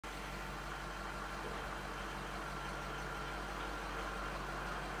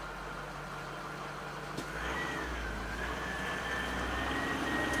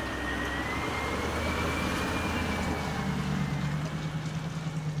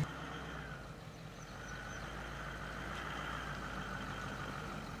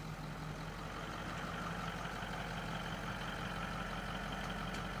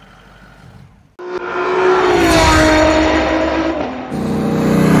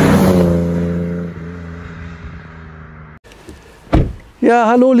Ja,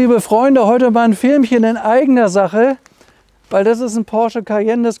 hallo liebe Freunde, heute mal ein Filmchen in eigener Sache, weil das ist ein Porsche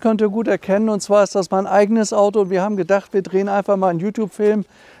Cayenne, das könnt ihr gut erkennen, und zwar ist das mein eigenes Auto und wir haben gedacht, wir drehen einfach mal einen YouTube-Film.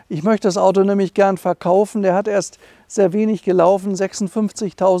 Ich möchte das Auto nämlich gern verkaufen, der hat erst sehr wenig gelaufen,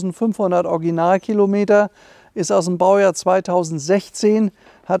 56.500 Originalkilometer, ist aus dem Baujahr 2016,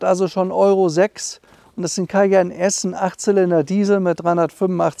 hat also schon Euro 6 und das ist ein Cayenne S, ein 8-Zylinder Diesel mit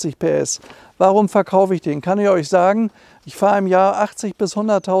 385 PS. Warum verkaufe ich den? Kann ich euch sagen, ich fahre im Jahr 80.000 bis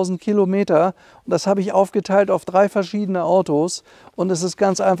 100.000 Kilometer und das habe ich aufgeteilt auf 3 verschiedene Autos. Und es ist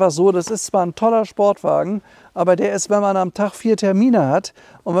ganz einfach so, das ist zwar ein toller Sportwagen, aber der ist, wenn man am Tag 4 Termine hat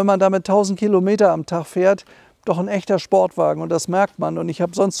und wenn man damit 1.000 Kilometer am Tag fährt, doch ein echter Sportwagen, und das merkt man. Und ich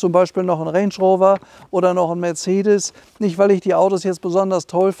habe sonst zum Beispiel noch einen Range Rover oder noch einen Mercedes. Nicht, weil ich die Autos jetzt besonders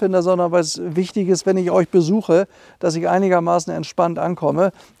toll finde, sondern weil es wichtig ist, wenn ich euch besuche, dass ich einigermaßen entspannt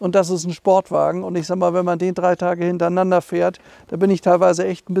ankomme. Und das ist ein Sportwagen. Und ich sage mal, wenn man den 3 Tage hintereinander fährt, da bin ich teilweise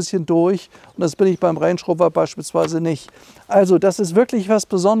echt ein bisschen durch. Und das bin ich beim Range Rover beispielsweise nicht. Also das ist wirklich was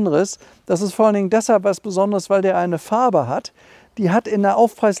Besonderes. Das ist vor allen Dingen deshalb was Besonderes, weil der eine Farbe hat. Die hat in der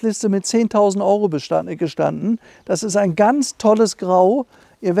Aufpreisliste mit 10.000 Euro gestanden. Das ist ein ganz tolles Grau.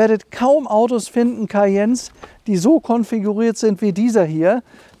 Ihr werdet kaum Autos finden, Cayennes, die so konfiguriert sind wie dieser hier.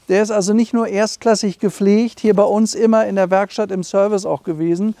 Der ist also nicht nur erstklassig gepflegt, hier bei uns immer in der Werkstatt im Service auch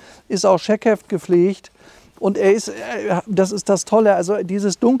gewesen, ist auch Scheckheft gepflegt. Und er ist, das ist das Tolle, also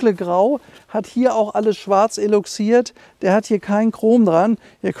dieses dunkle Grau hat hier auch alles schwarz eloxiert. Der hat hier kein Chrom dran.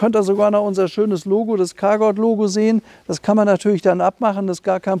 Ihr könnt da sogar noch unser schönes Logo, das Cargold-Logo sehen. Das kann man natürlich dann abmachen, das ist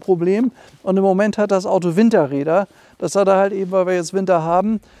gar kein Problem. Und im Moment hat das Auto Winterräder. Das hat er halt eben, weil wir jetzt Winter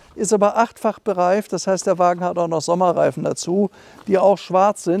haben. Ist aber 8-fach bereift, das heißt, der Wagen hat auch noch Sommerreifen dazu, die auch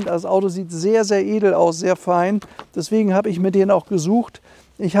schwarz sind. Also das Auto sieht sehr, sehr edel aus, sehr fein. Deswegen habe ich mir den auch gesucht.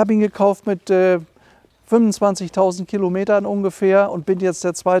 Ich habe ihn gekauft mit 25.000 Kilometern ungefähr und bin jetzt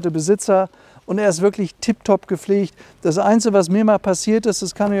der zweite Besitzer, und er ist wirklich tipptopp gepflegt. Das Einzige, was mir mal passiert ist,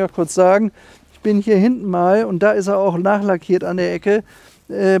 das kann ich euch kurz sagen, ich bin hier hinten mal, und da ist er auch nachlackiert an der Ecke,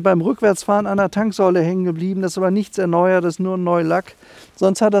 beim Rückwärtsfahren an der Tanksäule hängen geblieben. Das ist aber nichts erneuert, das ist nur ein Neulack.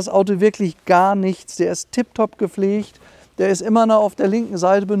 Sonst hat das Auto wirklich gar nichts. Der ist tipptopp gepflegt. Der ist immer noch auf der linken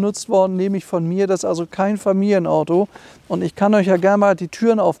Seite benutzt worden, nämlich von mir. Das ist also kein Familienauto. Und ich kann euch ja gerne mal die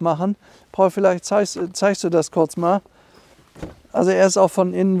Türen aufmachen. Paul, vielleicht zeigst du das kurz mal. Also er ist auch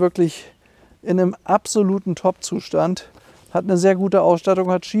von innen wirklich in einem absoluten Top-Zustand. Hat eine sehr gute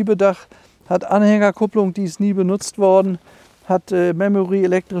Ausstattung, hat Schiebedach, hat Anhängerkupplung, die ist nie benutzt worden. Hat Memory,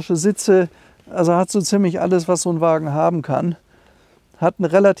 elektrische Sitze. Also hat so ziemlich alles, was so ein Wagen haben kann. Hat einen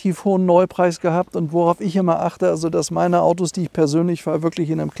relativ hohen Neupreis gehabt, und worauf ich immer achte, also dass meine Autos, die ich persönlich fahre, wirklich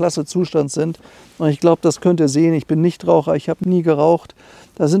in einem klasse Zustand sind. Und ich glaube, das könnt ihr sehen. Ich bin Nichtraucher, ich habe nie geraucht.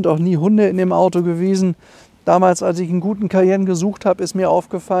 Da sind auch nie Hunde in dem Auto gewesen. Damals, als ich einen guten Cayenne gesucht habe, ist mir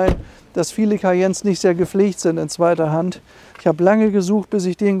aufgefallen, dass viele Cayennes nicht sehr gepflegt sind in zweiter Hand. Ich habe lange gesucht, bis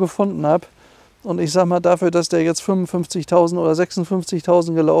ich den gefunden habe. Und ich sage mal, dafür, dass der jetzt 55.000 oder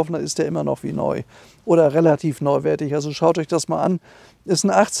 56.000 gelaufen hat, ist der immer noch wie neu. Oder relativ neuwertig. Also schaut euch das mal an. Ist ein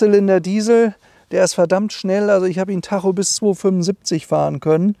 8-Zylinder Diesel. Der ist verdammt schnell. Also ich habe ihn Tacho bis 275 fahren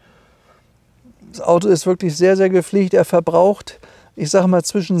können. Das Auto ist wirklich sehr, sehr gepflegt. Er verbraucht, ich sage mal,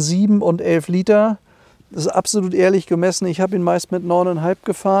 zwischen 7 und 11 Liter. Das ist absolut ehrlich gemessen. Ich habe ihn meist mit 9,5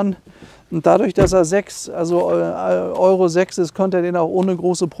 gefahren. Und dadurch, dass er 6, also Euro 6 ist, konnte er den auch ohne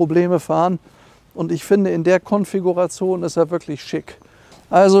große Probleme fahren. Und ich finde, in der Konfiguration ist er wirklich schick.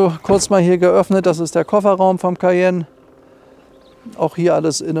 Also kurz mal hier geöffnet, das ist der Kofferraum vom Cayenne. Auch hier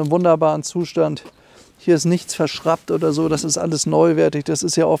alles in einem wunderbaren Zustand. Hier ist nichts verschrappt oder so, das ist alles neuwertig. Das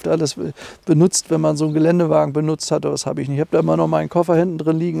ist ja oft alles benutzt, wenn man so einen Geländewagen benutzt hat. Aber das habe ich nicht. Ich habe da immer noch meinen Koffer hinten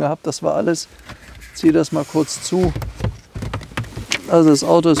drin liegen gehabt, das war alles. Ich ziehe das mal kurz zu. Also das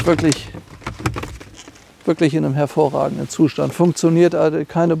Auto ist wirklich in einem hervorragenden Zustand. Funktioniert,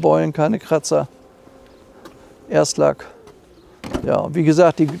 keine Beulen, keine Kratzer. Erstlack. Ja, wie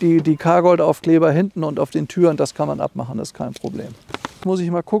gesagt, die Cargold-Aufkleber hinten und auf den Türen, das kann man abmachen, das ist kein Problem. Muss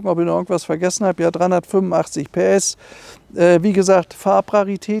ich mal gucken, ob ich noch irgendwas vergessen habe. Ja, 385 PS. Wie gesagt,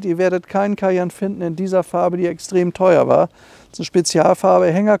 Farbrarität. Ihr werdet keinen Cayenne finden in dieser Farbe, die extrem teuer war. Das ist eine Spezialfarbe.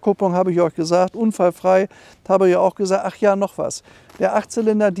 Hängerkupplung habe ich euch gesagt. Unfallfrei habe ich auch gesagt. Ach ja, noch was. Der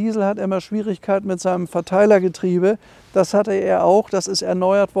 8-Zylinder Diesel hat immer Schwierigkeiten mit seinem Verteilergetriebe. Das hatte er auch. Das ist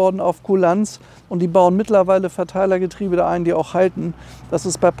erneuert worden auf Kulanz. Und die bauen mittlerweile Verteilergetriebe da ein, die auch halten. Das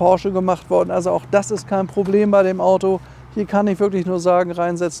ist bei Porsche gemacht worden. Also auch das ist kein Problem bei dem Auto. Hier kann ich wirklich nur sagen,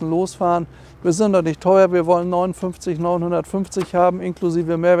 reinsetzen, losfahren. Wir sind doch nicht teuer, wir wollen 59.950 haben,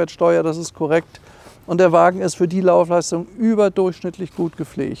 inklusive Mehrwertsteuer, das ist korrekt. Und der Wagen ist für die Laufleistung überdurchschnittlich gut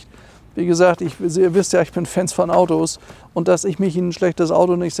gepflegt. Wie gesagt, ihr wisst ja, ich bin Fans von Autos und dass ich mich in ein schlechtes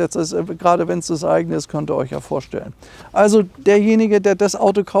Auto nicht setze, ist, gerade wenn es das eigene ist, könnt ihr euch ja vorstellen. Also derjenige, der das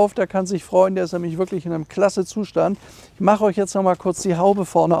Auto kauft, der kann sich freuen, der ist nämlich wirklich in einem klasse Zustand. Ich mache euch jetzt noch mal kurz die Haube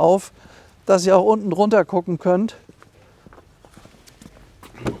vorne auf, dass ihr auch unten drunter gucken könnt.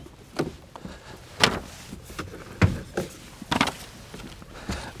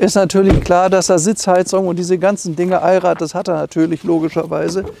 Ist natürlich klar, dass er Sitzheizung und diese ganzen Dinge, Allrad, das hat er natürlich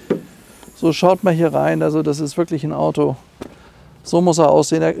logischerweise. So, schaut mal hier rein, also das ist wirklich ein Auto. So muss er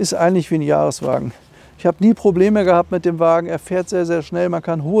aussehen, er ist eigentlich wie ein Jahreswagen. Ich habe nie Probleme gehabt mit dem Wagen, er fährt sehr, sehr schnell, man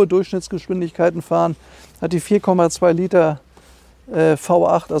kann hohe Durchschnittsgeschwindigkeiten fahren. Hat die 4,2 Liter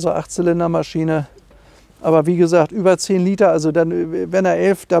V8, also 8-Zylinder-Maschine. Aber wie gesagt, über 10 Liter, also dann, wenn er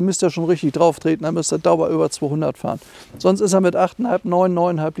 11, da müsst ihr schon richtig drauf treten, dann müsst ihr Dauer über 200 fahren. Sonst ist er mit 8,5,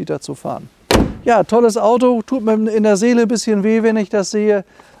 9,5 Liter zu fahren. Ja, tolles Auto, tut mir in der Seele ein bisschen weh, wenn ich das sehe.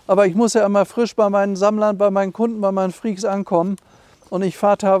 Aber ich muss ja immer frisch bei meinen Sammlern, bei meinen Kunden, bei meinen Freaks ankommen. Und ich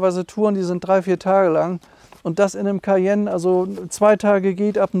fahre teilweise Touren, die sind 3, 4 Tage lang. Und das in einem Cayenne, also 2 Tage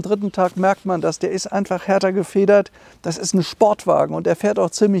geht, ab dem 3. Tag merkt man das. Der ist einfach härter gefedert. Das ist ein Sportwagen und der fährt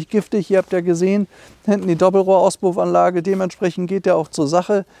auch ziemlich giftig. Ihr habt ja gesehen, hinten die Doppelrohrauspuffanlage. Dementsprechend geht der auch zur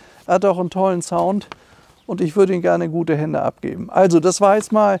Sache. Er hat auch einen tollen Sound und ich würde ihn gerne in gute Hände abgeben. Also das war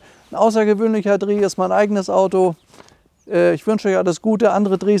jetzt mal ein außergewöhnlicher Dreh, ist mein eigenes Auto. Ich wünsche euch alles Gute.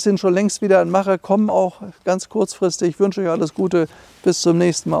 Andere Drehs sind schon längst wieder in Mache, kommen auch ganz kurzfristig. Ich wünsche euch alles Gute. Bis zum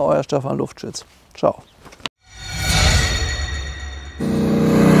nächsten Mal, euer Stefan Luftschitz. Ciao.